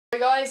Hi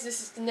guys, this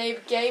is the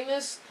Neighbour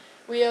Gamers.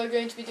 We are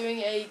going to be doing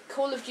a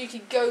Call of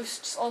Duty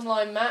Ghosts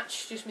online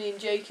match, just me and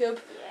Jacob.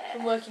 Yeah.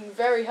 I'm working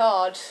very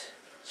hard to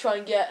try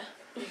and get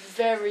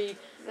very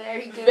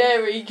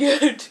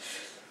good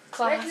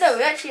class. No,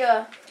 we actually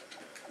are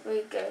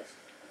really good.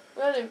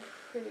 We're doing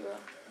pretty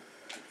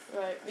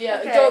well. Right,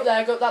 yeah, Okay. go up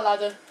there, go up that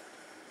ladder.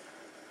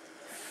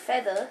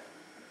 Feather?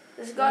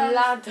 There's a guy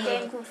on this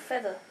game called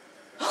Feather.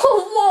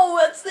 Oh, whoa,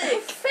 that's sick!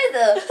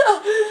 Feather!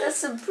 That's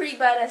some pretty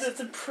badass. That's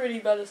a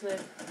pretty badass name.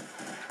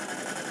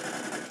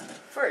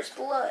 First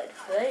Blood.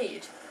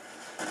 Blade.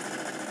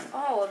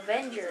 Oh,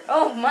 Avenger.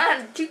 Oh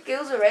man, 2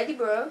 kills already,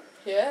 bro.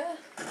 Yeah?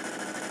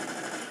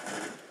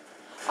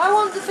 I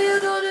want the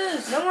field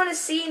orders! No one has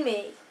seen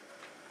me.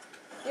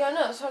 Yeah, I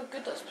know, that's how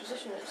good that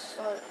position is.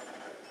 Like,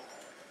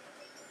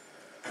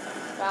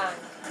 bang.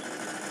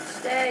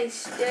 Stay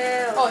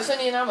still. Oh, it's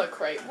only an ammo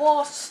crate.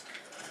 What?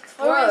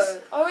 I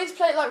always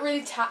play it like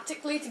really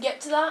tactically to get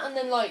to that, and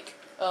then like,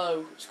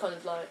 oh, it's kind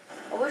of like.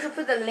 I wish I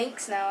put the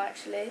links now,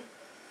 actually.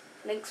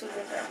 Links would be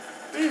better.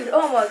 Dude,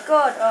 oh my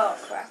god. Oh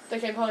crap. They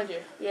came behind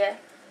you. Yeah.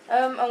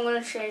 I'm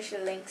gonna change the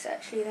links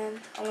actually then.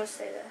 I'm gonna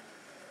stay there.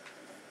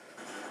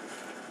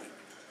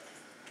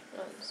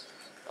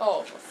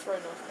 Oh, I've thrown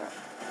off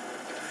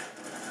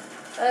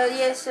crap.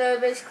 Yeah, so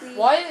basically.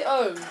 Why?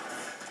 Oh.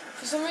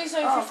 For some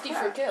reason, only 50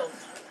 crap. for a kill.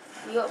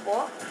 You got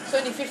what? It's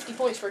only 50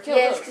 points for a kill.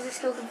 Yeah, it's because it's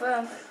still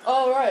confirmed.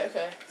 Oh, right,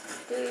 okay.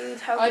 Dude,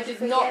 how I could you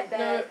did not forget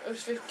know that? it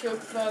was 50 kill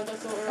confirmed. I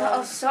thought we were Oh,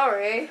 on.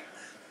 sorry.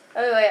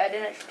 Oh, wait, I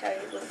didn't actually tell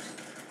you. Whoops.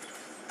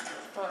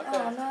 Right,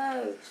 Oh, okay.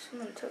 no.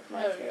 Someone took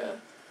my There we kill. go.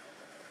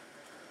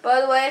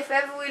 By the way, if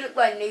ever we look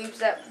like noobs,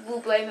 that we'll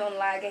blame it on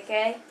lag,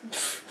 okay?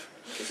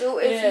 So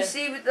if Yeah. you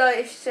see, if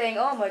you're saying,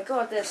 oh my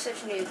god, they're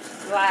such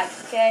noobs, lag,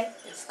 okay?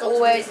 It's got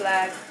Always to be.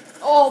 lag.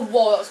 Oh,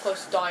 whoa, that was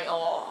close to dying.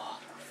 Oh.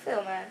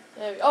 Phil, man.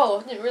 There we go. Oh,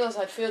 I didn't realise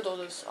I had field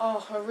orders.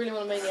 Oh, I really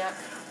want a maniac.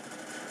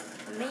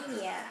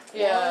 Maniac.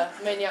 Yeah,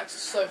 maniacs are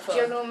so fun.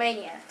 Juggle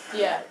Maniac.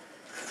 Yeah.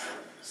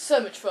 So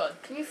much fun.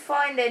 Can you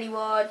find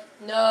anyone?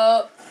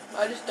 No,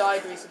 I just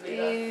died recently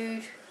though.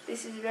 Dude,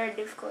 this is very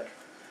difficult.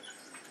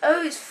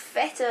 Oh, it's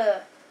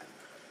Feta.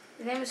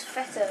 His name is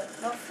Feta,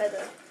 not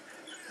Feather.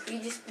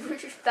 We're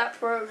just that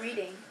pro at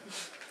reading.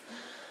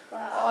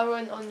 Wow. I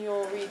went on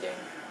your reading.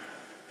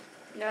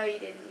 No, you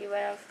didn't. You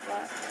went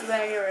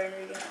on your own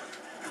reading.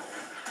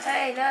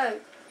 Hey, no.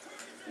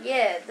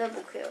 Yeah,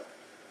 double kill.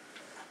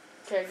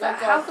 Okay, But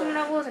how come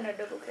that wasn't a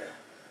double kill?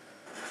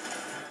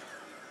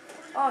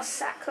 Oh,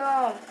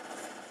 Satcom.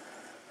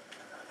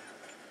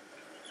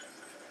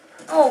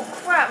 Oh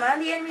crap, man!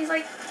 The enemy's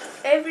like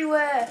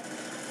everywhere.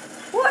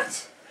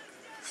 What?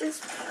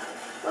 Since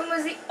when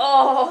was the?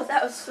 Oh,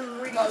 that was some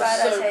really That was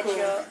badass so cool.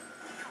 headshot.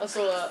 I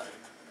saw that.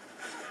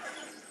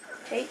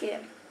 Take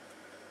him.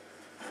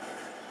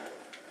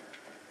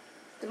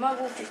 Did my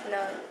wolf just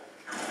know?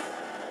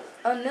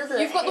 Another.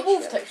 You've got the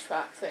wolf headshot. text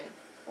pack thing.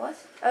 What?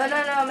 Oh no,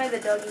 I made the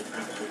doggy.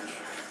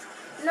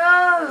 No,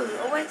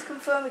 I went to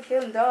confirm a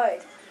kill and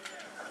died.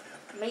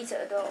 Mate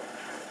at a dog.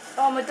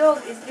 Oh, my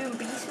dog is doing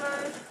beast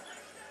mode.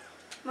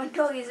 My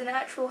dog is an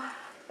actual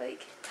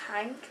like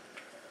tank.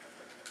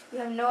 You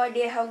have no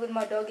idea how good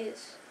my dog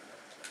is.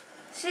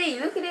 See,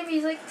 look at him.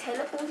 He's like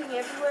teleporting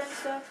everywhere and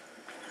stuff.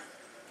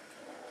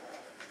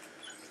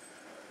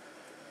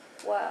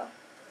 Wow.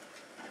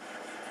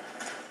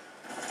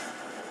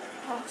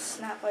 Oh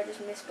snap! I just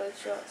missed both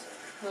shots.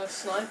 No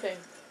sniping.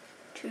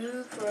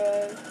 2 pro.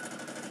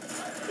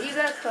 Are you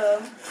gonna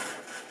come?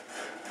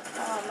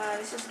 Oh man,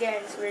 this is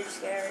getting really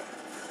scary.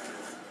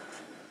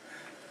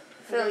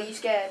 Phil, are you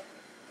scared?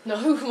 No,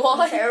 I'm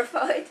why?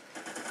 terrified.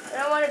 I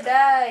don't want to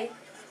die.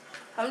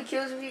 How many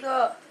kills have you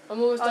got?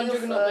 I'm almost done you're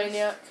Juggernaut first.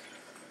 Maniac.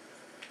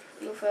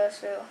 You're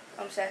first, Phil.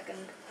 I'm second.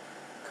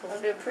 Cool.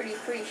 I'm doing pretty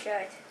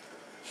shite.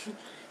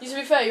 You, to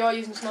be fair, you are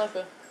using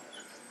sniper.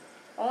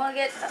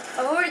 I've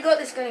already got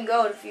this gun in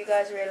gold, if you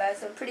guys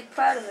realise. I'm pretty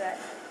proud of that.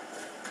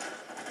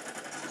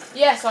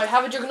 Yes, I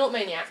have a Juggernaut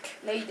Maniac.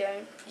 No, you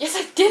don't. Yes,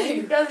 I No,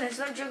 you do. don't. It's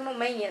not Juggernaut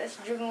Mania. That's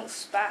Juggernaut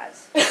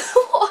Spaz.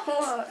 What?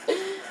 What?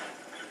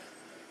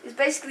 It's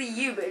basically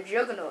you, but a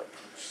Juggernaut.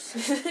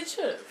 Shut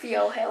up. For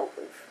your help.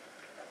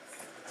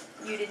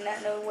 You did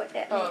not know what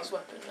that Oh, meant. it's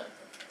weapon, no.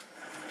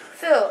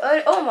 Phil,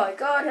 oh my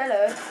god,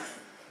 hello.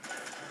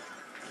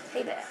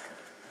 Hey back.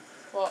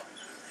 What?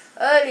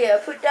 Earlier, I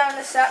put down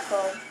the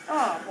satcom.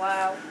 Oh,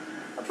 wow.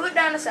 I put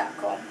down the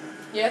satcom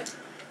Yep.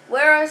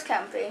 where I was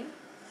camping,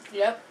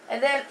 Yep.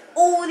 and then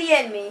all the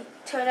enemy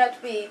turned out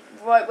to be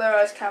right where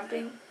I was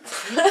camping.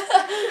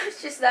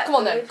 It's just that Come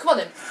on good. then, come on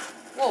then.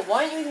 Whoa,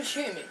 why aren't you even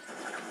shooting me?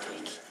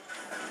 Dick.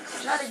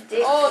 It's not a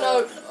dick. Oh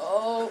Phil. no.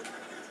 Oh.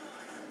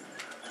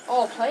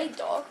 Oh, plague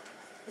dog.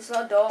 It's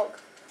not a dog.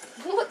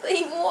 What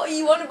are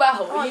you on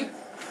about? Oh, Are you...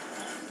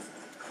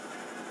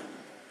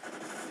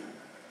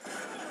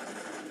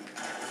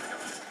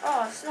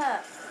 Oh,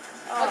 snap.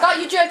 Oh. I got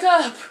you,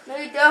 Jacob! No,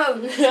 you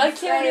don't. I killed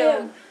Fail.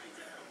 him.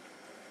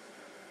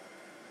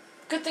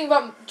 Good thing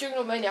about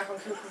Juggernaut Maniac on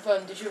Kill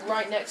Confirmed is you're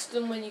right next to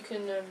them when you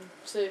can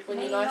see when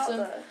you Maybe knife not, them.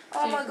 though. So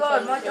Oh you my can god,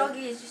 find my the kill.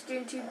 doggy is just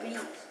doing 2 beats.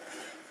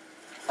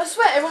 I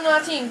swear everyone on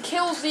our team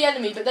kills the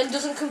enemy but then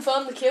doesn't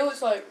confirm the kill.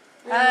 It's like...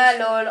 Ah,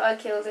 lol, I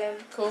killed him.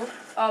 Cool.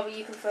 Oh, but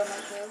you confirmed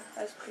my kill.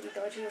 That's pretty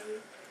dodgy of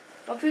you.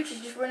 My pooch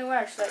is just running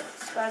around, just like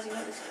spazzing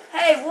up this.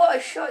 Hey, what? I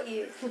shot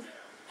you.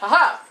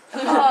 Haha!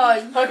 Oh,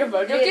 you I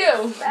confirmed your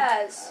kill.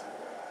 spaz.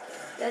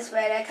 That's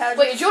right, I can't.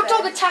 Wait, is your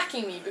dog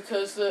attacking me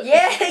because the...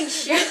 Yeah,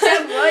 shoot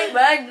them right,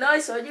 man.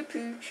 Nice on your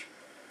pooch.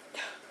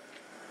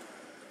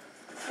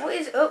 What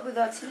is up with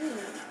our team?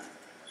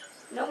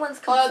 No one's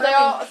confirming they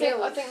are.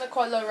 kills. I think they're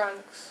quite low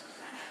ranks.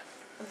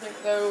 I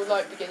think they're all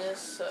like beginners.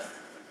 So.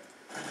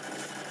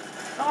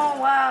 Oh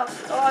wow!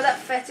 Oh, that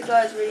feta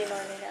guy is really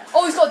annoying me now.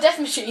 Oh, he's got a death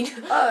machine.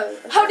 Oh.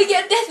 Okay. How did he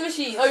get a death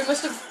machine? Oh, he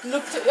must have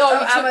looked at.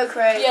 Oh, ammo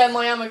crate. Yeah,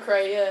 my ammo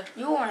crate. Yeah.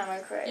 You want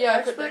ammo crate? Yeah,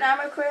 I put an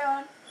ammo crate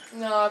on.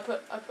 No, I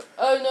put.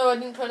 Oh no, I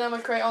didn't put an ammo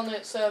crate on.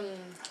 It's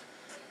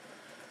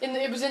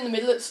it was in the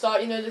middle at the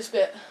start. You know this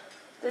bit.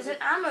 There's an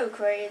ammo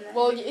crate in there.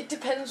 Well, it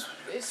depends.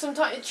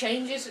 Sometimes it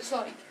changes. It's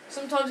like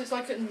sometimes it's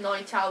like a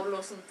night owl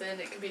or something.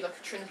 It can be like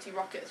a Trinity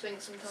rocket thing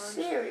sometimes.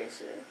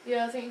 Seriously?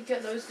 Yeah, I think you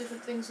get those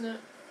different things in it.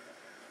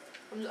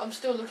 I'm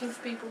still looking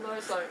for people though.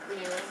 It's like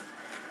really annoying.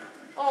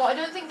 Oh, I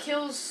don't think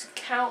kills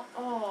count.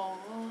 Oh,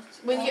 what?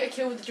 When you get a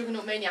kill with the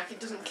Juggernaut Maniac, it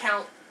doesn't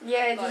count.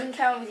 Yeah, it doesn't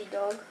count with your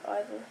dog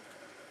either.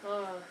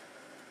 Oh.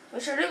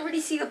 Which I don't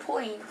really see the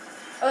point.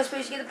 I was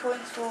supposed to get the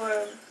points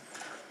for.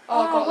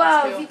 Oh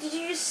wow! kill. Did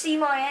you just see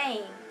my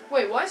aim?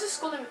 Wait, why is the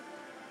skull limit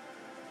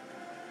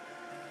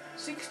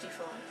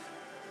 65?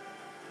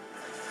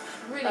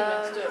 It's really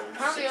messed up.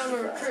 Apparently 65. I'm a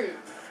recruit.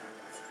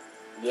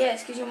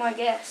 Yes, because you're my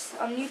guest.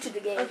 I'm new to the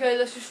game. Okay,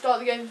 let's just start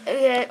the game.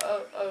 Okay.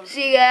 Oh.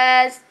 See you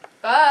guys.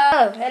 Bye.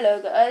 Oh,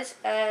 hello guys,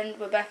 and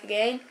we're back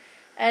again.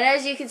 And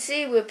as you can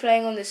see, we're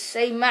playing on the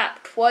same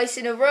map twice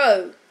in a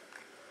row.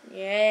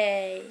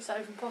 Yay. Is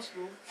that even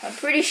possible? I'm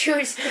pretty sure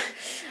it's...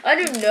 I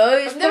don't know,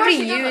 it's probably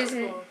you,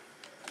 isn't it?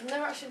 I've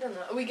never actually done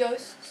that. Are we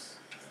ghosts?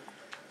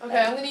 Okay,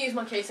 I'm going to use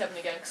my K7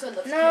 again, because I love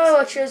the K7. No,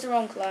 I chose the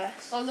wrong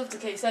class. I love the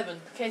K7.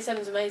 The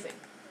K7's amazing.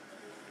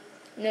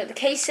 No, the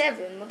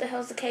K7? What the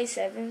hell's the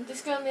K7?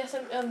 This guy on the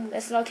SM...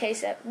 That's not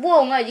K7.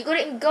 Whoa, man, you got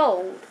it in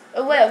gold.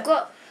 Oh, wait,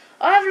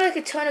 I have like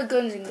a ton of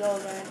guns in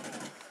gold, man.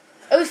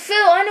 Oh,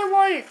 Phil, I know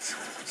why it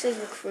says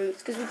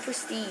recruits, because we're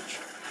prestige.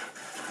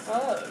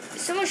 Oh.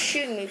 Someone's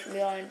shooting me from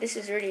behind. This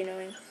is really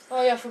annoying.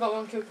 Oh yeah, I forgot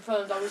one kill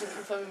confirmed. I wasn't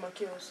confirming my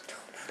kills.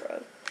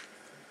 Bro.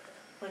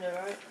 I know,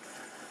 right?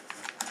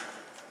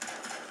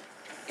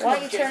 Why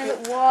aren't you turning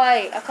up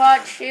white? I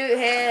can't shoot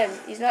him.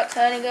 He's not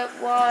turning up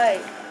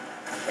white.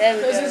 There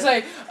we go. I was going to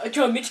say, do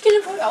you want me to kill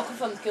him for you? I'll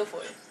confirm the kill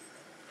for you.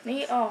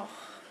 Me? Oh.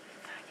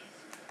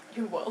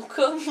 You're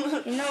welcome.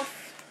 You're not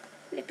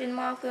flipping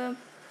Malcolm.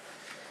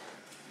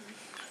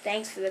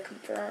 Thanks for the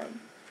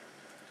confirm.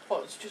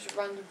 Oh, it's just a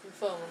random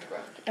confirm on the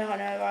ground. I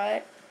know,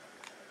 right?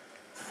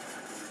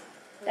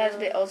 That was a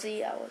bit Aussie,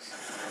 that was.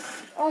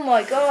 Oh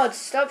my god,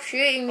 stop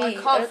shooting me. I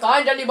can't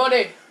find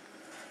anybody.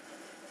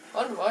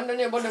 I can't find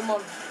anybody, man.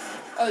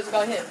 Oh, there's a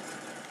guy here.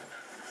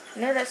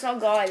 No, that's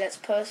not guy, that's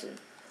person.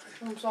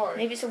 I'm sorry.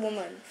 Maybe it's a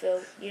woman, Phil.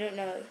 You don't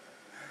know.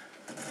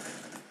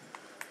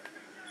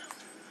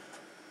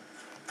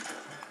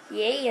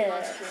 Yeah.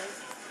 Nice kill.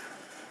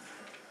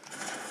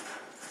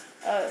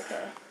 Oh,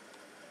 okay.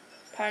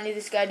 Apparently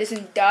this guy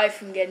doesn't die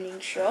from getting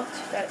shot.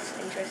 That's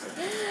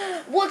interesting.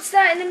 What's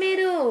that in the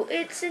middle?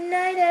 It's a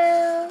night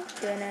owl.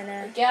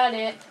 I got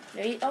it.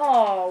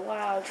 Oh,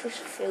 wow. Trust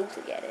Phil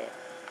to get it.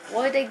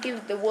 Why did they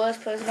give the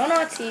worst person on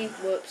our team?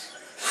 Whoops.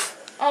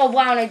 Oh,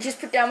 wow. And I just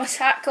put down my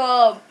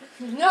satcom.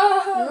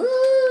 No.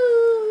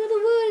 Ooh, the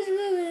world is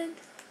ruined.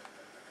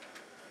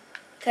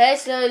 Okay,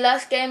 so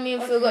last game me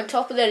and Phil got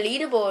top of the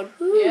leaderboard.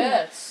 Woo.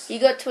 Yes. You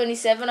got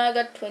 27, I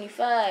got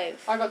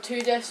 25. I got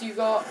 2 deaths, you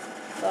got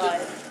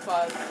 5.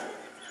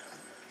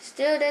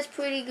 Still, that's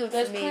pretty good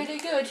that's for me. That's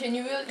pretty good, and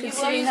you were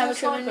considering how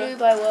much of a sniper.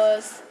 noob I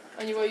was.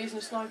 And you were using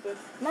a sniper.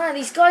 Man,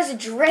 these guys are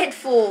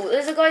dreadful.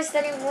 There's a guy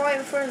standing right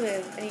in front of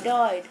him, and he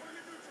died.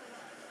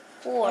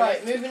 Oh,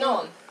 right, moving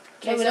on.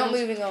 No, we're not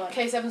moving on.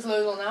 K7's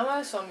low on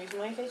ammo, so I'm using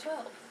my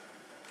AK-12.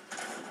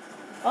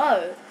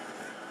 Oh.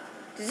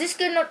 Does this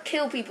gun not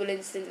kill people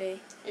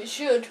instantly? It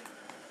should.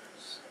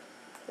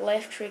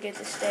 Left trigger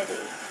to steady.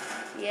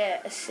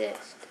 Yeah,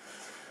 assist.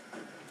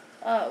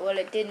 Oh, well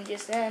it didn't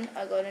just then.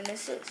 I got an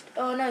assist.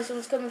 Oh no,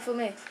 someone's coming for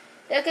me.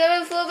 They're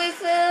coming for me,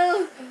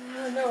 Phil!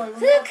 No,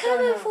 they're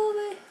coming for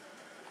me!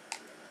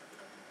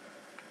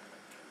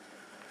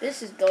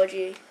 This is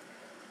dodgy.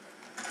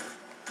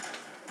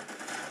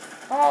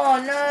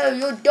 Oh no,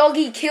 your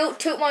doggy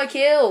took my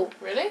kill.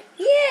 Really?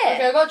 Yeah.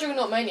 Okay, I got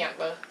Juggernaut Maniac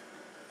though.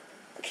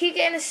 I keep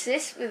getting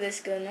assists with this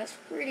gun, that's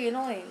really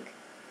annoying.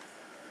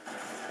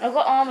 I've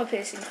got armor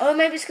piercing. Oh,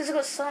 maybe it's because I've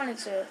got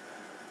silencer.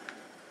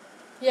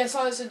 Yeah,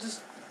 silencer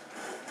just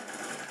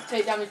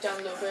take damage down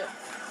a little bit.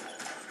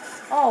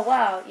 Oh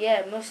wow,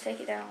 yeah, must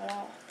take it down a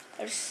lot.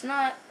 I just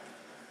not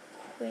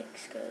quick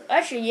scope.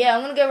 Actually, yeah,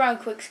 I'm gonna go around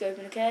quick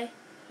scoping, okay?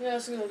 Yeah,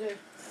 that's a good idea.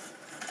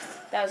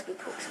 That was a good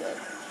quick scope.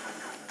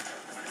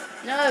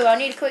 No, I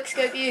need to quick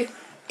scope you.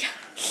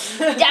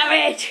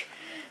 Damn it!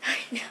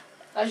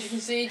 As you can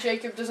see,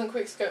 Jacob doesn't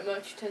quick scope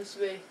much. He tends to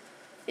be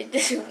It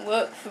doesn't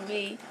work for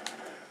me.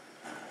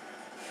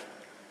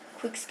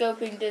 Quick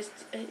scoping does.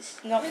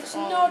 It's not. It's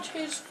on. not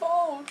his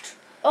fault.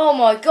 Oh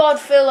my God,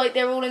 Phil! Like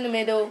they're all in the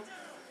middle.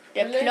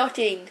 They're Really?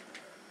 plotting.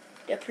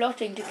 They're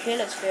plotting to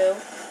kill us, Phil.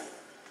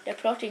 They're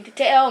plotting to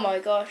take. Oh my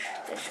gosh,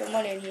 there's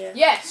someone in here.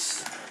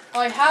 Yes,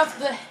 I have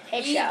the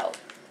Headshot.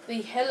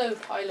 The Hello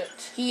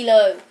Pilot.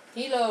 Helo.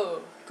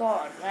 Hello.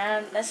 God,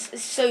 man,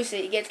 it's so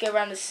sick. You get to go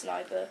around the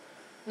sniper.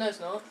 No, it's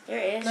not. There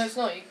it is. No, it's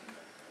not.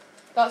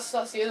 That's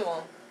the other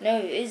one. No,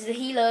 it's the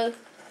Helo.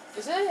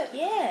 Is it?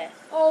 Yeah.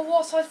 Oh,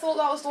 what? I thought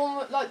that was the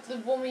one, like the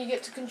one where you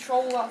get to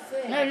control that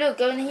thing. No, look,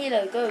 go in the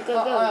Helo. Go, go,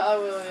 go. I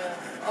will, yeah.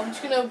 I'm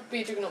just gonna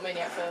be a Juggernaut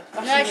Maniac first.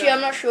 No, actually,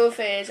 I'm not sure if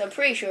it is. I'm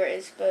pretty sure it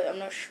is, but I'm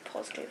not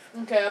positive.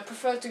 Okay, I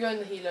prefer to go in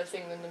the Helo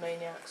thing than the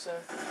Maniac, so.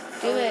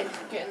 Do it.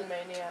 Get in the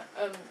Maniac.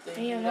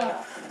 The You're Helo.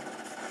 not.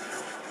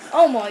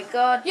 Oh my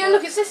God. Yeah,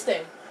 look, it's this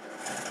thing.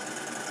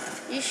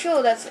 You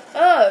sure that's?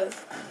 Oh.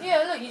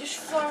 Yeah, look, you just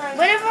fly around.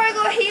 Whenever I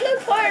got Helo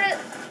Pirate,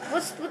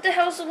 what the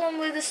hell's the one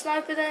with the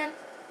sniper then?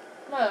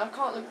 No, I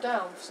can't look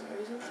down for some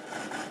reason.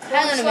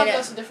 Hang on a minute.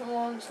 That's a different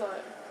one. It's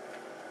like.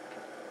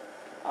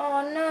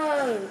 Oh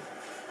no.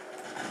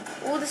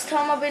 All this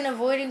time I've been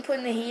avoiding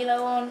putting the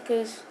Helo on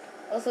because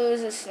I thought it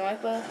was a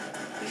sniper.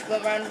 You just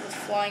went around with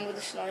flying with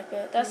a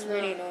sniper. That's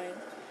really annoying.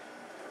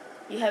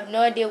 You have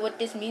no idea what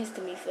this means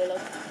to me,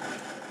 Philip.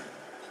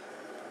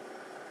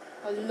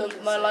 I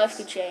love My life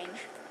could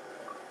change.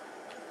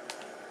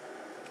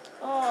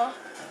 Oh,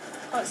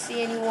 can't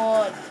see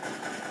anyone.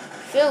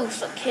 Phil,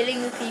 stop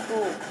killing the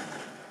people.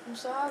 I'm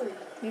sorry.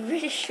 You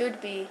really should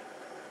be.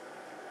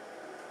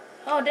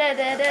 Oh,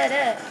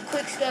 there.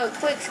 Quick scope.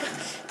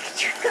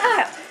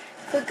 God,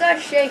 for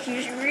God's sake,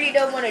 you just really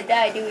don't want to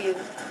die, do you?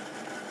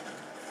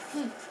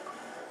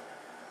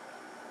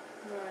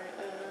 Right,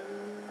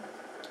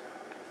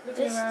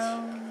 looking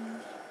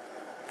around.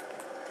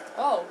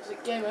 Oh, is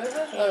it game over?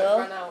 Hello? Oh,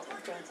 it ran out.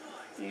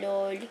 Okay.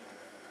 Lol.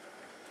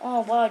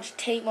 Oh wow, just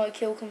take my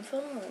kill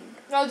confirmed.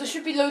 No, there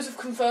should be loads of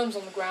confirms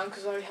on the ground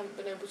because I haven't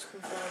been able to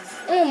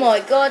confirm. Oh my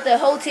God, the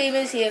whole team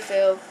is here,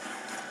 Phil.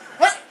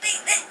 What?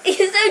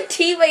 His own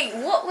teammate.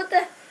 What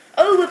the?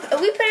 Oh, are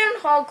we playing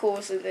on hardcore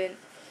or something?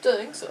 Don't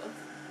think so.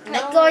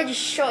 That guy just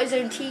shot his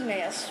own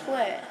teammate, I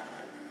swear.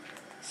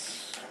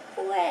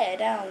 Swear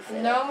down,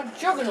 Phil. Now I'm a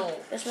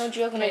Juggernaut. That's no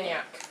Juggernaut.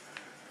 Maniac.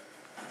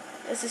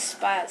 That's a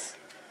spaz.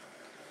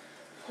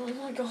 Oh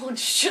my God,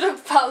 shut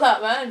up about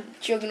that, man.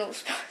 Juggernaut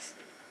spaz.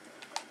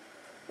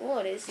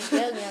 What is the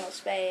Juggernaut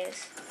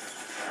spaz?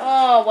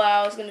 Oh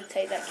wow, I was gonna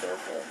take that kill,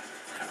 Phil.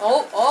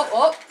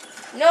 Oh.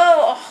 No!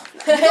 Oh,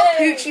 you got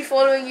Poochie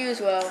following you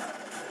as well.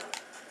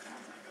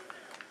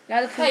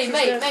 Now the Poochie's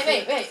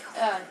Hey, mate.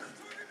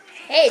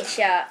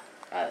 Headshot.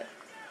 Oh,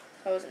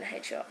 that wasn't a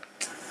headshot.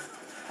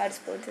 I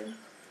just bumped him.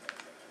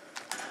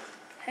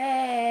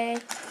 Hey.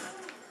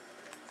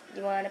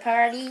 You want a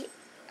party?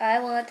 I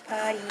want a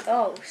party.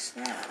 Oh,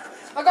 snap.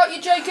 I got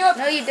you, Jacob.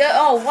 No, you don't.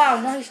 Oh, wow,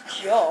 nice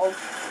job.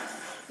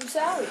 I'm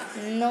sorry.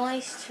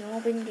 Nice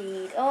job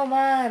indeed. Oh,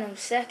 man, I'm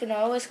second. I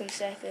always come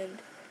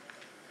second.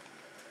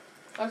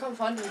 I can't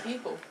find any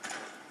people.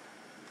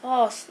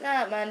 Oh,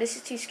 snap, man. This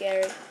is too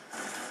scary.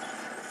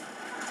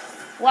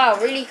 Wow,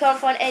 really can't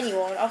find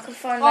anyone. I can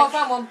find I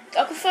found one.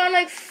 I can find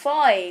like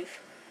 5.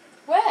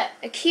 Where?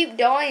 I keep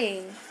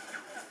dying.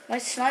 My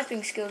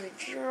sniping skills are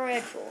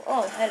dreadful.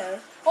 Oh, hello.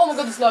 Oh my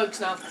God, there's loads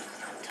now.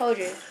 Told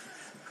you.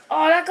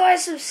 Oh, that guy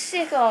has some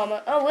sick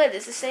armor. Oh, wait,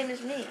 it's the same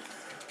as me.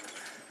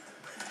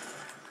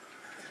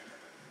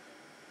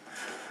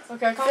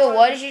 Okay, I can't Phil, find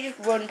why did you just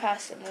run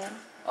past someone?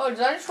 Oh,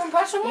 did I just run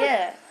past someone?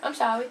 Yeah. I'm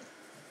sorry.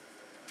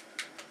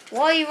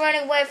 Why are you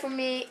running away from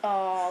me?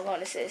 Oh, I got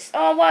an assist.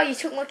 Oh, wow, you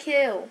took my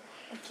kill.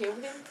 I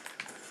killed him.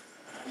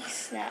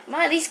 Snap.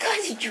 Man, these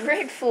guys are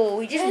dreadful.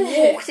 He just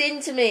walked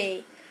into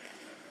me.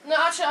 No,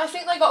 actually, I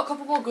think they got a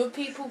couple more good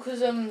people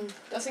because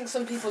I think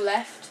some people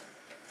left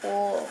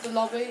Or the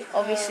lobby.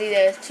 obviously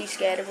they're too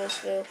scared of us,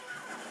 Phil.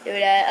 They were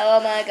like,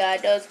 oh my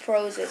God, those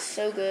pros are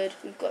so good.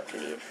 We've got to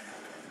leave.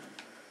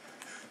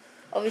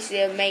 Obviously,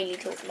 they're mainly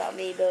talking about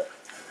me, but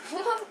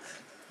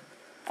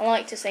I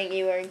like to think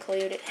you were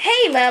included.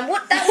 Hey, man,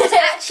 what?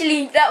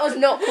 That was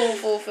not called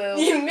for, Phil.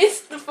 You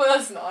missed the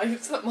first knife.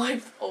 It's not my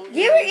fault.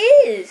 Here it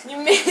is. You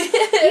missed.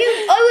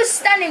 I was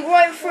standing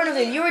right in front of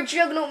him. You're a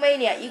Juggernaut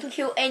Maniac. You can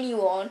kill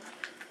anyone.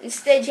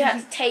 Instead, you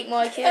had to take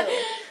my kill.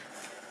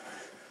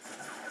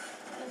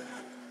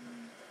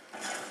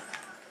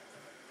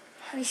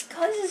 These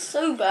guys are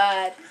so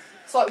bad.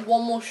 It's like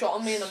one more shot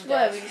on me and I'm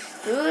dead.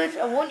 Good.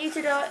 I want you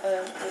to die.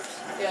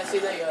 Oops. Yeah, see,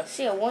 there you go.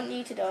 See, I want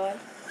you to die.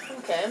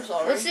 Okay, I'm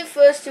sorry. What's the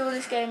first two in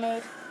this game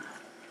mode?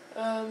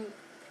 I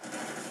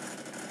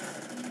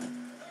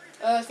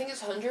think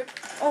it's 100.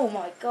 Oh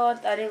my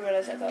God, I didn't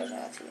realize that guy was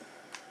out to you.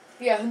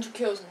 Yeah, 100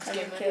 kills in this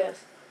 100 game.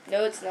 kills.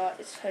 No, it's not.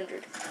 It's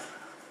 100.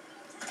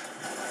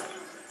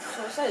 That's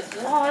what I said, isn't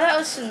it? Oh, that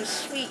was some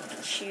sweet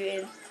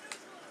shooting.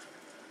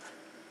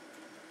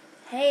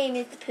 Hey,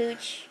 Mr.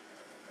 Pooch.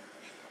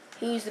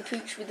 Who's the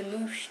pooch with the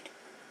moosh?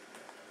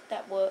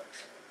 That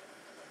works.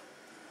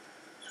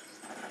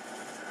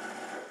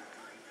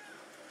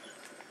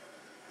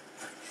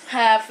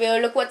 Ha, Phil,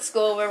 look what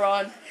score we're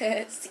on.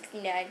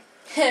 69.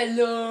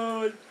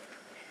 Hello.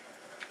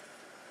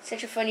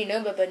 Such a funny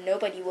number, but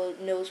nobody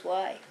knows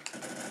why.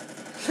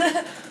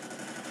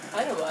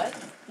 I know why.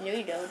 No,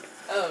 you don't.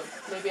 Oh,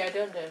 maybe I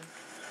don't then.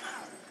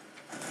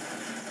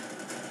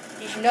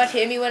 Did you not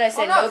hear me when I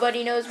said no.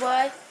 nobody knows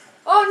why?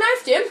 Oh,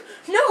 knifed him!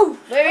 No!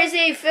 Where is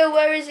he, Phil?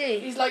 Where is he?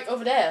 He's like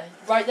over there,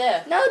 right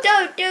there. No,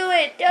 don't do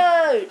it,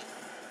 don't.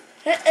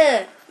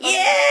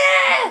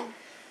 Yeah!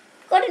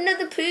 Got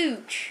another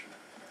pooch.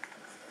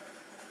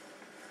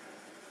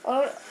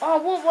 Oh,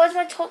 what was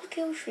my top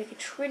kill streak? A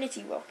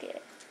Trinity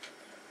rocket.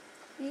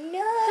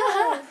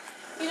 No.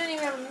 You don't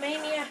even have a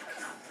maniac.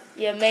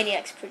 Yeah,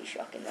 Maniac's pretty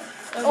shocking though.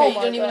 Okay, Oh you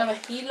my don't even God. have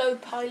a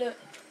helo pilot.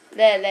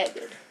 They're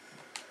good.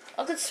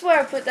 I could swear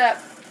I put that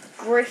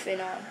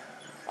Griffin on.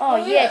 Oh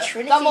yeah,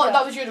 Trinity.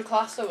 That was your other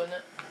class though, wasn't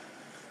it?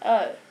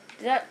 Oh,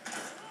 did that?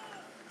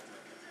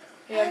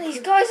 Yeah. Man,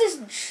 these guys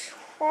are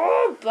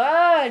so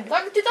bad.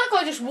 Did that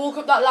guy just walk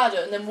up that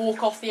ladder and then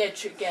walk off the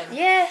edge again?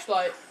 Yeah. Just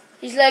like.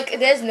 He's like,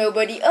 there's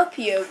nobody up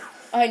here.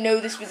 I know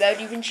this without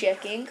even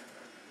checking.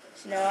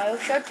 So now I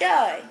shall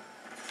die.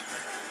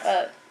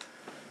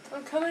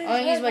 I'm coming. I'm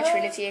gonna use my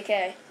Trinity,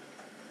 okay?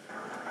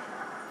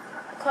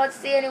 I can't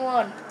see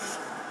anyone.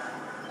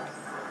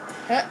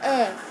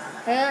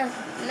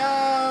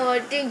 No, I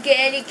didn't get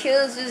any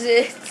kills with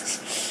it.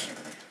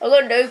 I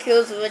got no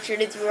kills with my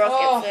Trinity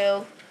rocket,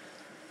 Phil.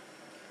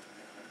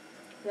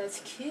 Let's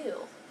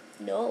kill.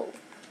 No.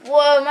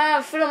 Whoa,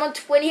 man, Phil, I'm on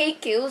 28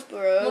 kills,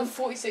 bro. I'm on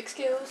 46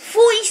 kills.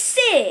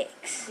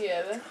 46?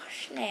 Yeah, man. Oh,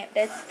 snap.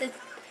 That's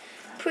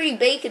pretty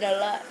bacon a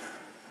lot.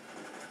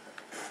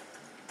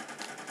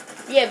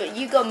 Yeah, but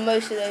you got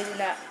most of those in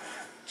that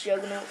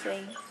juggernaut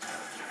thing.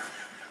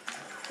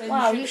 Then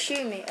Wow, you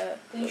shoot me.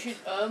 Then you should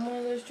earn one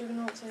of those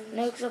juggernaut things.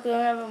 No, because I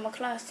don't have it on my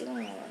class, do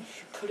I? You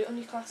should put it on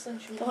your class then,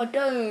 shouldn't you? Oh, I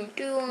don't,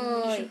 do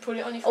You I? should put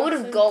it on your I class would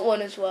have thing. got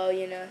one as well,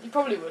 you know. You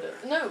probably would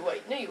have. No,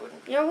 wait, no you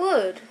wouldn't. Yeah, I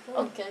would.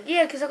 Okay.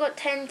 Yeah, because I got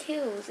 10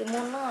 kills in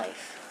one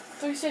life.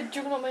 So you said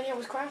Juggernaut Maniac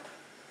was crap?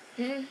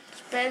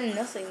 It's better than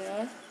nothing,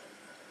 though.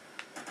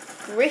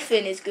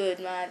 Griffin is good,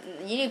 man.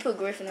 You need to put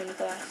Griffin in the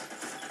class.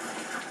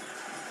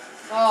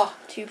 Oh,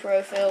 2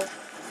 pro Phil.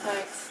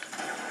 thanks.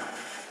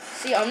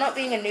 See, I'm not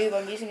being a noob,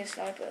 I'm using a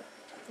sniper.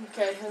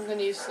 Okay, I'm going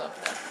to use stuff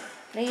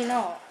now. No, you're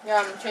not.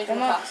 Yeah, I'm changing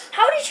my class.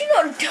 How did you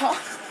not die?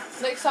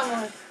 Next time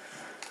I...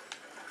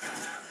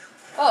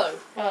 Oh,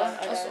 well,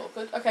 okay. that's all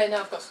good. Okay, now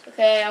I've got...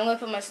 Okay, I'm gonna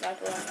put my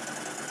sniper on.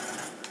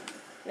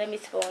 Let me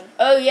spawn.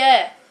 Oh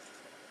yeah!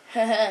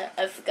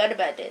 I forgot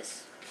about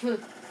this.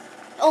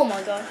 Oh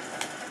my god.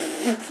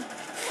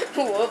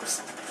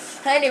 Whoops.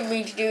 I didn't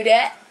mean to do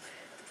that.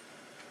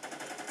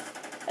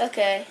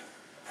 Okay.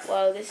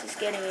 Wow, this is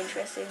getting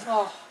interesting.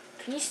 Oh.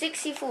 Can you stick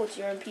C4 to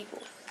your own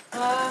people?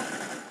 I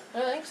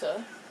don't think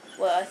so.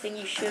 Well, I think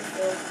you should,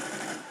 Phil.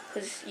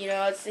 Because, you know,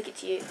 I'd stick it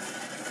to you.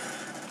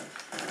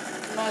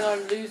 Man,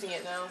 I'm losing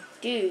it now.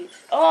 Dude.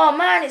 Oh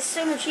man, it's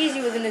so much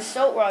easier with an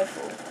assault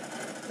rifle.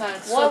 Man,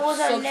 Why was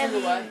I subs never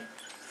all the way.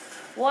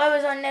 Why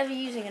was I never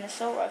using an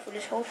assault rifle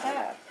this whole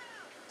time?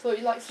 Thought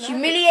you liked snipers.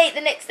 Humiliate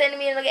the next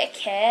enemy and I get a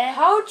care.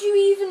 How do you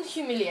even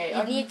humiliate?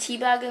 You need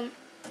teabag him.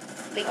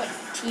 Like,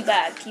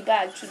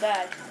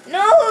 teabag.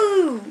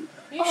 No!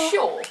 Are you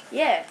sure?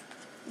 Yeah.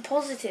 I'm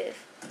positive.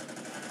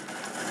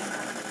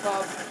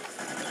 Well,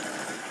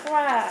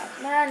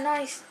 Crap. Man,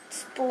 nice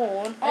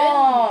spawn.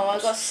 Oh, I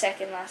got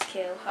second last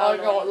kill. How I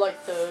got annoying. like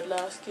third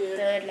last kill.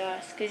 Third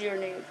last, because you're a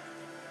noob.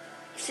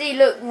 See,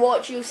 look,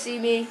 watch, you'll see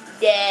me.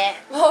 Yeah.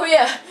 Oh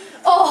yeah.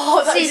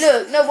 Oh, that's... See,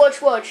 look, no,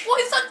 watch.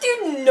 What is that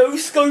dude no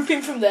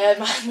scoping from there,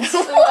 man? I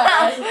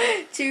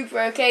swear. 2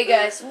 pro, okay,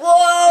 guys.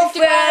 Whoa,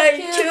 55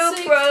 friend, kills,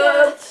 2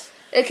 pro.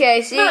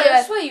 Okay, see you Man, I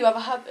guys. swear you have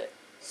a habit.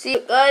 See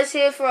you guys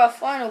here for our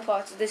final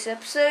part of this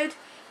episode.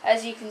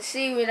 As you can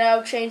see, we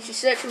now changed to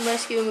search and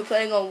rescue, and we're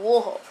playing on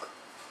Warhawk,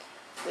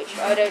 which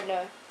I don't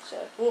know.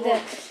 So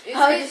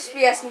I'll just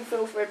be asking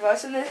Phil for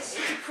advice on this.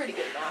 It's a pretty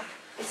good map.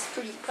 It's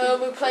pretty.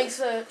 We're playing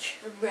search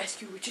and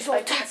rescue, which is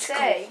all tactical.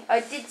 I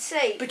did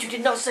say. But you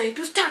did not say it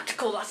was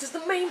tactical. That is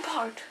the main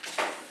part.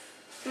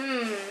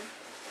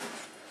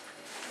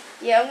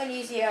 Yeah, I'm gonna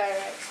use the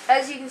IRX.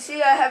 As you can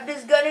see, I have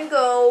this gun in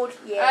gold.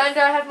 Yeah. And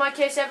I have my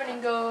K7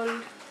 in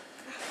gold.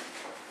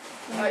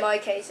 Right. My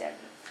K7.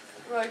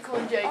 Right, come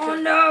on, Jacob. Oh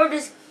no,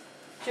 this.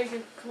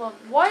 Jacob, come on.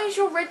 Why is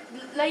your red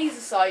laser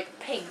sight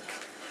pink?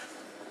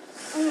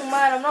 Oh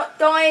man, I'm not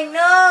dying.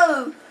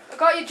 No. I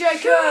got you,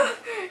 Jacob.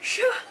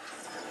 Sure.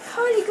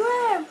 Holy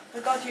Graham. I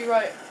got you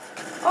right.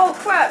 Oh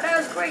crap, that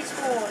was a great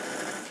spawn.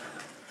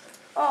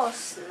 Oh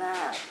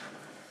snap.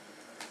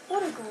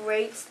 What a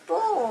great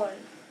spawn.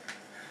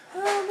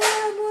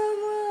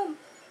 Worm.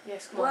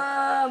 Yes, come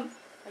on.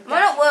 Am I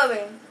not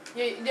worming?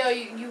 No,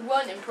 you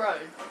weren't in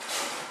prone.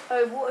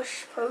 Oh, what a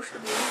supposed to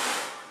be.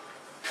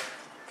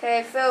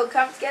 Okay, Phil,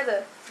 come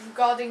together.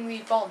 Guarding the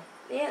bomb.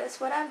 Yeah, that's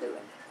what I'm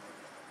doing.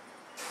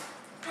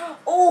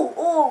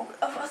 Oh,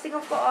 I think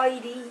I've got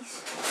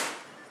IEDs.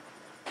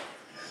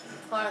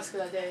 Oh, that's a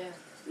good idea,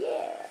 yeah.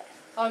 Yeah.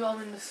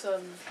 I'm in the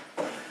sun.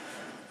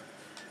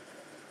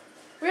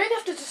 We only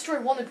have to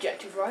destroy one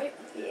objective, right?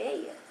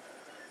 Yeah.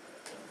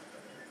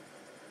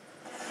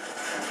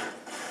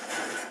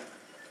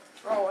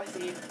 Oh, I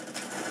see you.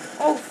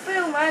 Oh,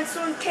 Phil, man,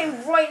 someone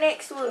came right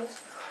next to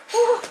us.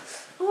 Oh,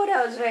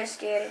 that was very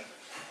scary.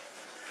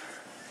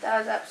 That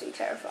was absolutely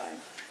terrifying.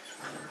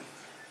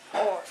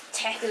 Oh,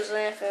 tech is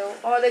there, Phil.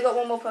 Oh, they got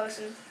one more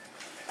person.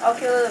 I'll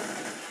kill them.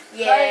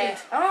 Yeah. Fade.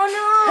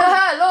 Oh,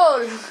 Haha,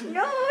 no.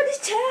 No, this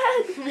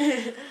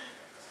tag. lol.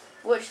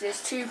 Watch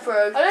this, 2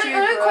 pro. I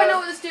don't quite know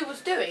what this dude was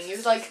doing. He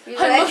was like,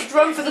 I must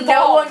run for the bomb.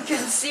 No one can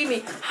see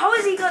me. How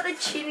has he got the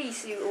chili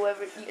suit or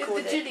whatever you It's call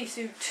the it? chili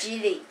suit.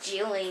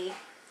 Chili.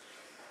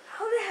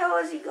 How the hell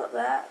has he got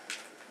that?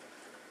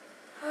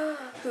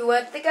 Who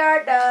went the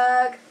guard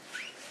dog?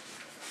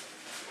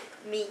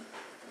 Me.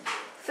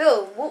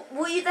 Phil, what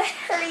the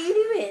hell are you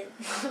doing?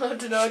 I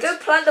don't know. Go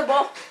plant the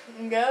bomb.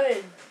 I'm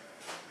going.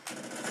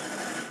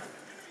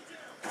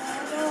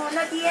 Oh no,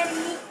 not the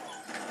enemy.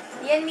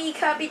 The enemy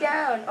can't be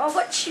down. Oh, I've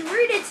got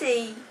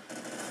Trinity.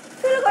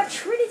 Phil, I got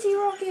Trinity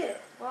rocket.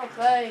 Well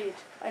played.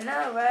 I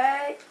know,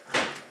 right?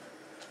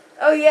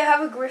 Oh yeah,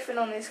 have a griffin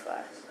on this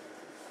class.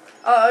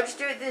 Oh, I'll just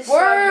do it this time.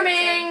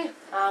 Worming!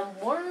 I'm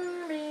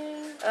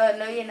worming.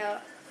 No, you're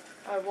not.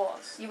 I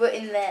was. You were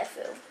in there,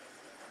 Phil.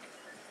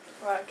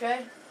 Right,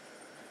 okay.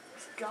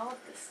 Let's guard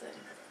this thing.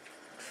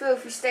 Phil,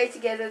 if we stay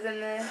together,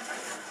 then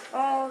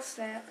oh,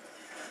 snap.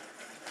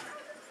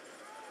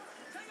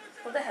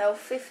 What the hell?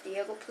 50.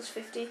 I got plus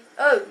 50.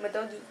 Oh, my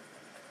doggy.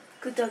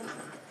 Good doggy.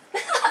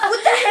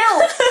 What the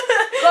hell?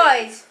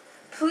 Guys,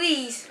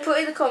 please put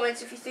in the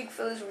comments if you think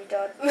Phil is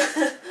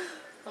retarded.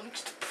 I'm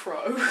just a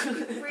pro.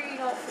 Really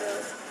not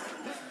Phil.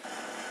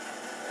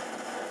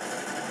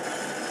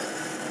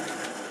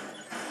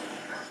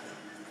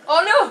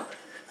 Oh no!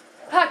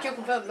 Hack, you're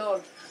confirmed,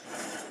 lol.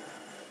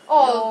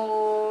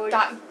 Oh, Lord.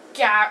 that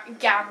Garen.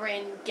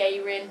 Garen,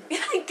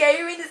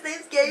 his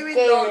name's Garen.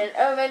 Garen.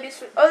 Oh, man,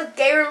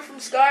 Garen from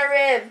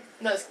Skyrim.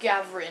 No, it's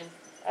Gavrin,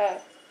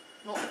 Oh.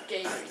 not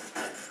Garen.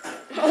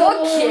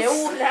 Oh,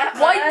 kill. snap,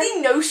 Why man. did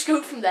he no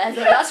scope from there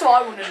though? That's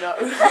what I want to know.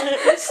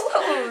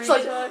 It's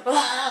like,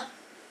 ah.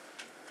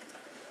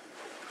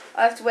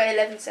 I have to wait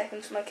 11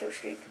 seconds for my kill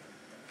streak.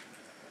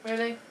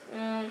 Really?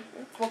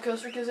 What kill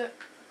streak is it?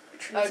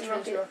 Trinity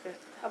Trinity rocket.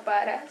 Rocket. How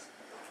badass.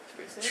 It's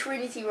pretty sick.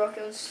 Trinity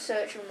rocket on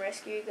search and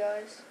rescue,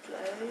 guys.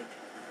 Play.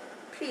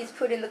 Please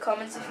put in the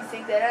comments if you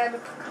think that I'm a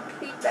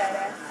complete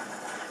badass.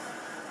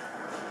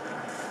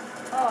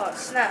 Oh,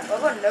 snap. I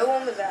got no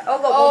one with that. Oh,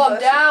 I got Oh, one I'm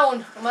person.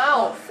 down. I'm Oh,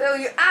 out. Phil,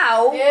 you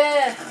ow.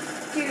 Yeah.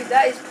 Dude,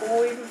 that is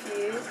poor of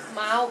you. I'm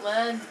out,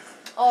 man.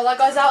 Oh, that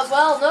guy's out as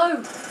well.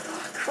 No.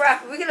 Oh,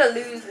 crap, we're gonna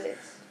lose this.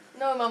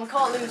 No, man, we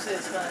can't lose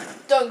this, man.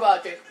 Don't go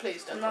out, Jake.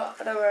 Please don't I'm go not,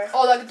 out. don't worry.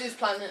 Oh, that dude's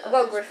planting it. I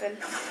got Griffin.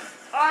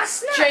 Oh,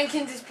 snap.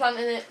 Jenkins is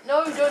planting it.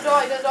 No, don't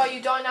die, don't die.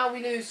 You die now,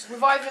 we lose.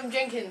 Revive him,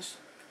 Jenkins.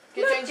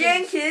 Get Not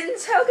Jenkins.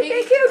 Jenkins. How can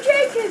they kill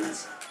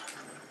Jenkins?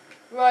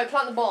 Right,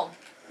 plant the bomb.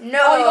 No.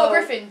 Oh, you got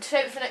Griffin.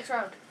 Save it for next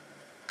round.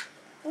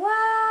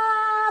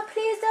 Wow,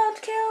 please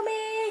don't kill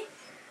me.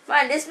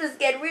 Man, this must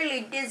get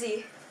really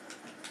dizzy.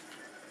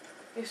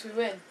 Yes, we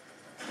win.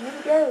 No,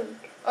 don't.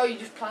 Oh, you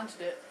just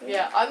planted it.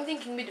 Yeah, I'm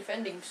thinking me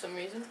defending for some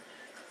reason.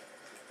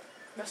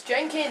 That's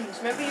Jenkins.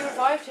 Remember you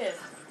revived him.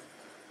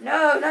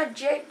 No, not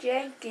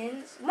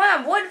Jenkins.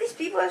 Man, why do these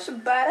people have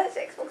some badass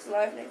Xbox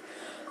Live names?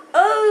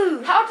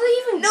 Oh! How do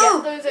they even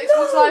No, get those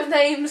Xbox no. Live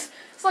names?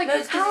 It's like, No,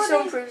 it's because how it's are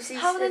on they, privacy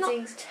how are they not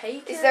settings.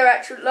 taken? It's their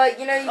actual, like,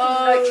 you know, you can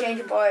Oh. like change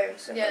a bio and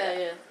stuff like Yeah, that.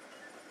 yeah.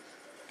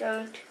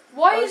 Don't.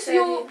 Why I'll is save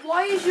your, you.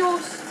 why is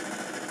yours,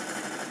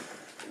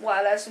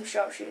 Wow, there's some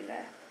sharpshooting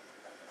there.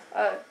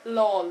 Oh.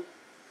 lol.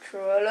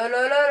 They've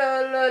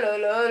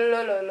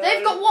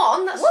They've got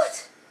one, that's...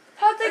 What?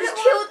 How'd they I get just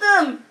one? killed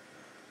them!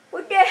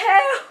 What the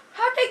hell?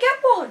 How'd they get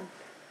one?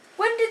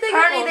 When did they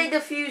Apparently get one?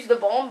 they defused the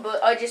bomb,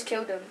 but I just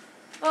killed them.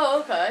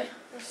 Oh, okay.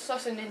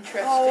 That's an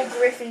interesting... Oh,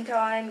 Griffin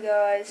time,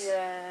 guys.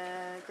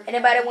 Yeah. Griffin.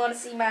 Anybody want to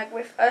see my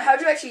Griffin? How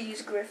do you actually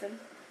use Griffin?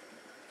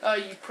 Oh,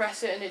 you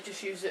press it and it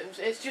just uses it.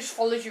 It just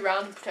follows you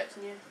around and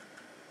protecting you.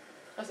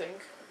 I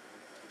think.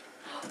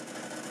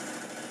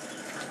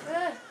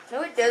 Yeah.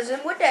 No, it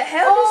doesn't. What the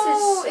hell?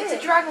 Oh, This is it's a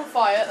sick. dragon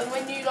fire, and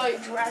when you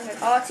like... Dragon.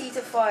 RT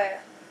to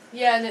fire.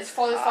 Yeah, and it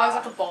fires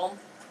like a bomb.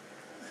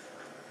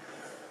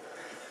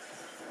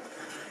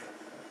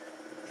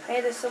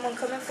 Hey, there's someone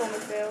coming for me,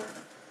 Phil.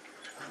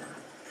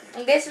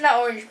 I'm guessing that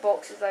orange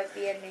box is like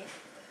the enemy.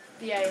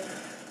 Yeah.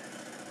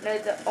 No,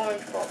 the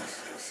orange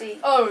box. See?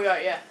 Oh,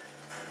 right, yeah.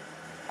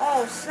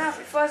 Oh, snap.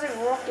 It fires like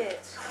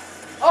rockets.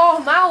 Oh,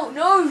 I'm out,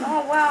 no!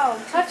 Oh, wow.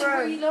 Had to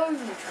Pro. reload.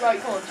 Right,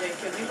 come on,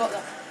 Jacob, you got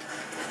that.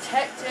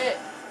 Protect it.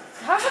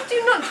 How have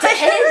you not I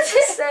dead? was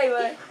just say,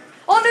 man.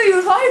 Oh no, you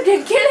revived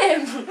him, kill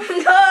him!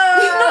 No!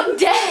 He's not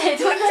dead!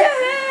 What the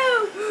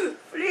hell?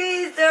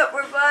 Please don't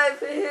revive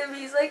him.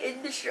 He's like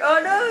indestructible.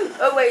 Oh no!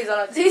 Oh wait, he's on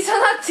our team. He's on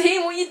that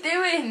team, what are you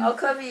doing? I'll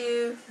cover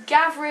you.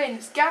 Gathering,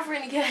 it's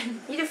gathering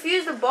again. You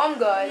defused the bomb,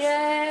 guys.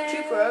 Yeah.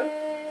 2 pro.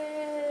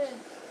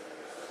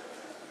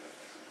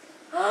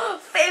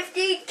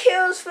 15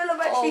 kills, Phil. I'm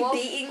actually well,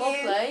 beating well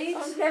you. played.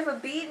 I've never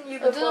beaten you I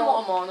before. don't know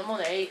what I'm on. I'm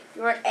on 8.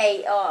 You're at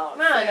 8. Oh,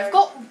 Man, fair. I've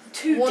got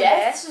 2 One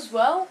deaths death. as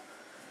well.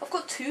 I've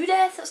got 2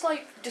 deaths. That's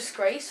like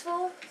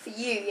disgraceful. For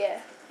you,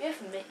 yeah. Yeah,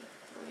 for me.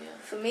 Oh, yeah.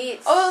 For me,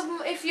 it's...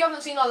 If you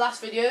haven't seen our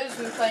last videos,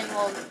 we were playing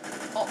on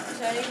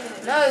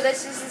Octane. No,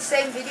 this is the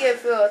same video,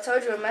 Phil. I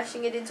told you I'm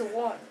mashing it into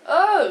one.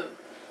 Oh!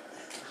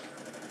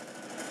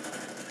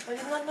 I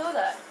did not know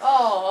that.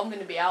 Oh, I'm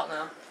going to be out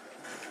now.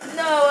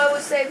 No, I will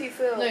save you,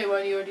 Phil. No, you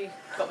won't. You already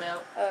got me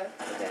out. Oh,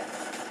 okay.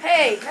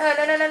 Hey, no.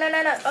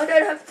 I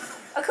don't have...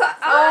 I can't...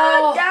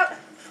 Oh. Down.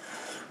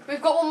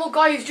 We've got one more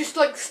guy who's just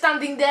like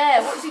standing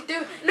there. What's he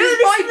doing? No, He's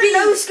this my is bee. a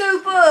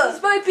no-scoper.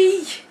 It's my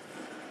bee.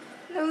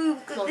 No,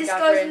 Come on, this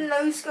Gavin. guy's a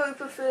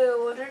no-scoper,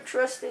 Phil. I don't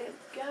trust him.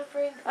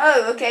 Gavin.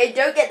 Oh, okay.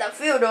 Don't get that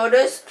field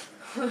orders.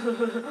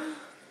 Come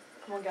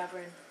on,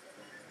 Gavin.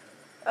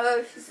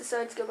 Oh, she's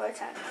decided to go by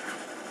attack.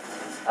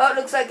 Oh, it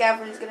looks like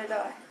Gavrin's gonna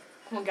die.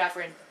 Come on,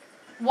 Gavin.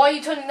 Why are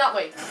you turning that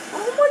way?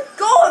 Oh my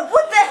god,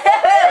 what the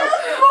hell?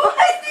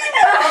 Why did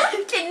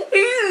I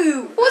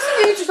noob?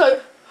 Wasn't he just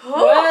like,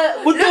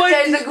 What What do Look, I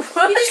there's do?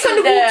 a You just kind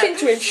of there. walked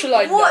into him. Shall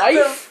I What the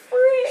knife?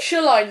 frick?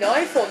 Shall I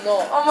knife or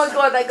not? Oh my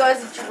god, that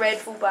guy's a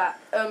dreadful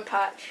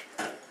patch.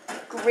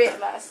 Grit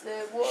master.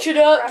 What Shut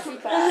a up. crappy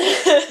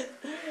patch.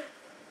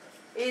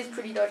 It is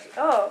pretty dodgy.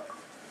 Oh.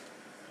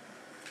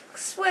 I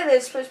swear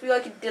there's supposed to be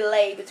like a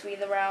delay between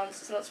the rounds.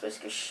 It's not supposed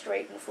to go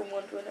straight from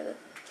one to another.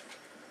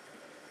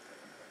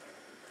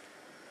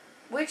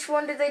 Which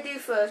one did they do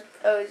first?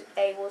 Oh, it was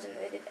A, wasn't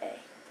it? They did A.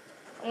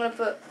 I'm going to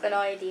put an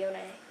ID on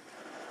A.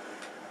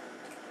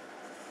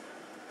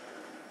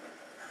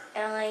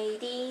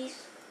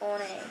 IDs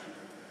on A.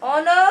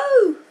 Oh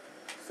no!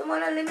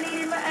 Someone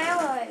eliminated my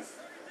allies.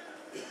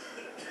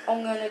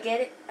 I'm going to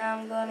get it.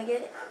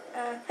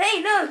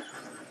 Hey, no!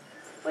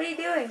 What are you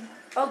doing?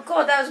 Oh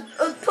god, that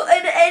was put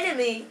an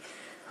enemy.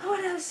 Oh,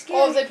 that was scary.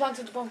 Oh, they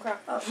planted the bomb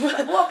crap. Oh,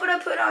 what would I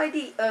put an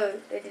ID? Oh,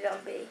 they did it on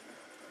B.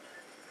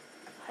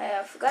 Hey,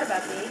 I forgot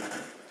about B.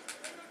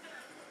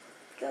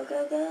 Go,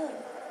 go, go.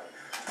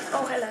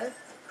 Oh, hello.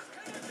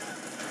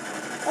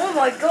 Oh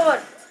my god.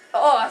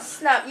 Oh,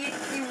 snap. You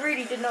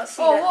really did not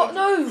see that. Oh, what? Did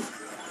you? No.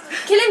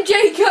 Kill him,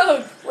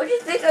 Jacob. What do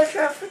you think I was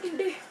trying to freaking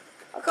do?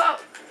 I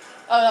can't.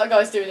 Oh, that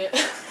guy's doing it.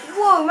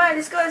 Whoa, man,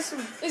 this guy's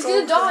some... He's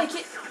going to die.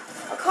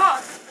 I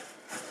can't.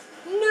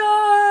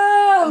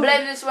 No. I'm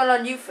blaming this one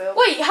on you, Phil.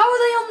 Wait, how are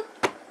they on...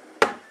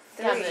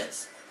 3.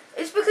 Cabinets?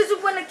 It's because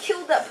of when I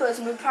killed that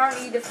person, we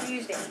apparently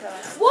defused it in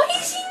time. Why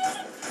is he...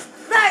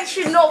 That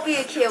should not be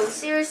a kill.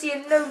 Seriously, a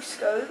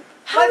no-scope.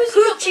 How is he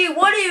Poochie,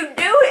 what are you doing?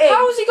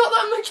 How has he got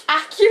that much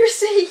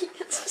accuracy?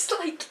 It's just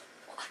like...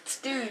 What?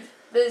 Dude,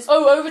 there's...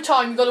 Oh,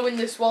 overtime. You got to win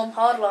this one.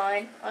 Hard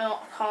line.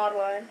 Hard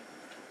line.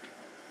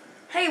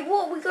 Hey,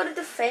 what? We got to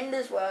defend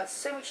as well. It's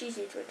so much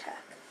easier to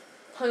attack.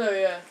 I know,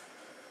 yeah.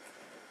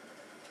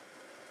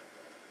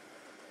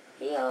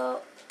 Here.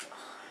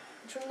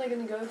 Which one are they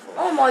going to go for?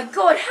 Oh my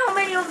god, how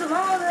many of them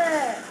are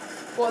there?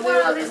 What,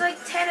 Wow, there's like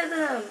 10 of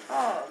them.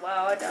 Oh,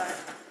 wow, I died.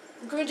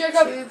 Come on,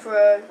 Jacob. 2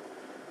 pro.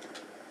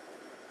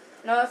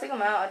 No, I think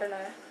I'm out. I don't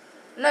know.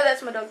 No,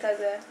 that's my dog tag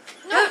there.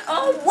 No.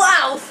 Oh,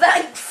 wow,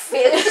 thanks,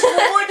 Phil.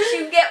 What did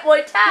you get my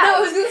tag? No, I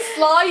was going to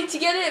slide to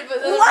get it,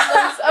 but then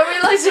Wow. I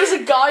realised there was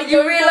a guy You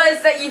going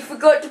realised that you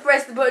forgot to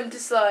press the button to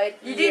slide.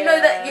 You didn't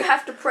know that Yeah. you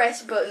have to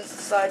press buttons to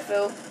slide,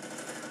 Phil.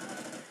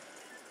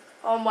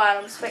 Oh man,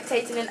 I'm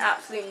spectating an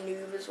absolute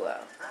noob as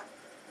well.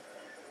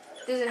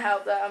 Doesn't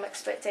help that I'm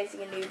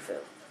spectating a noob,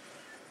 Phil.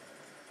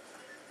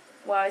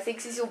 Wow, he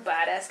thinks he's all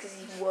badass because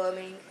he's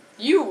worming.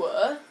 You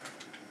were?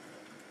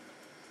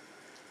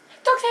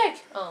 Dog tag!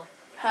 Oh.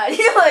 How do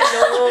I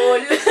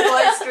know? Look at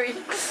my screen.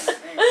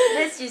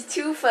 That's just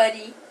too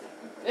funny.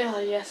 Oh,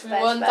 yes, we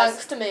Best, won best.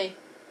 thanks to me.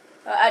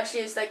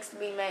 Actually, it's thanks to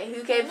me, mate.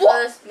 Who came What?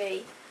 first?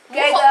 Me.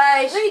 Okay, What?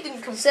 guys. No, you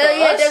didn't come So first.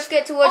 yeah, don't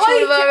forget to watch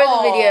all of our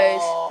other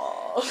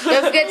videos.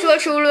 Don't forget to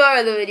watch all of our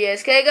other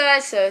videos. Okay,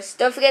 guys? So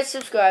don't forget to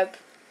subscribe.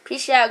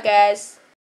 Peace out, guys.